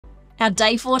Our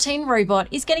day 14 robot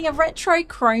is getting a retro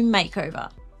chrome makeover.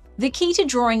 The key to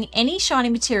drawing any shiny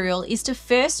material is to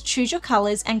first choose your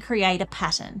colours and create a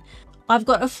pattern. I've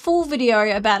got a full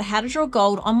video about how to draw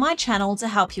gold on my channel to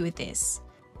help you with this.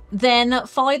 Then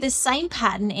follow the same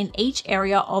pattern in each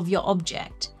area of your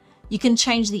object. You can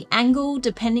change the angle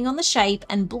depending on the shape,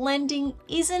 and blending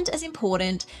isn't as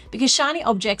important because shiny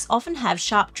objects often have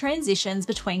sharp transitions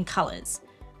between colours.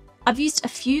 I've used a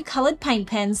few coloured paint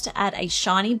pens to add a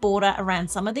shiny border around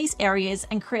some of these areas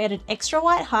and created extra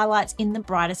white highlights in the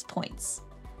brightest points.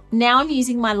 Now I'm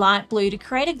using my light blue to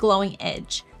create a glowing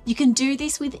edge. You can do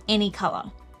this with any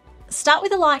colour. Start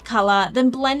with a light colour, then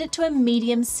blend it to a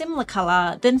medium similar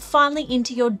colour, then finally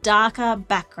into your darker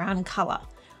background colour.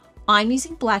 I'm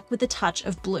using black with a touch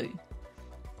of blue.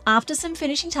 After some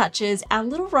finishing touches, our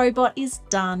little robot is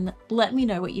done. Let me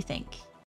know what you think.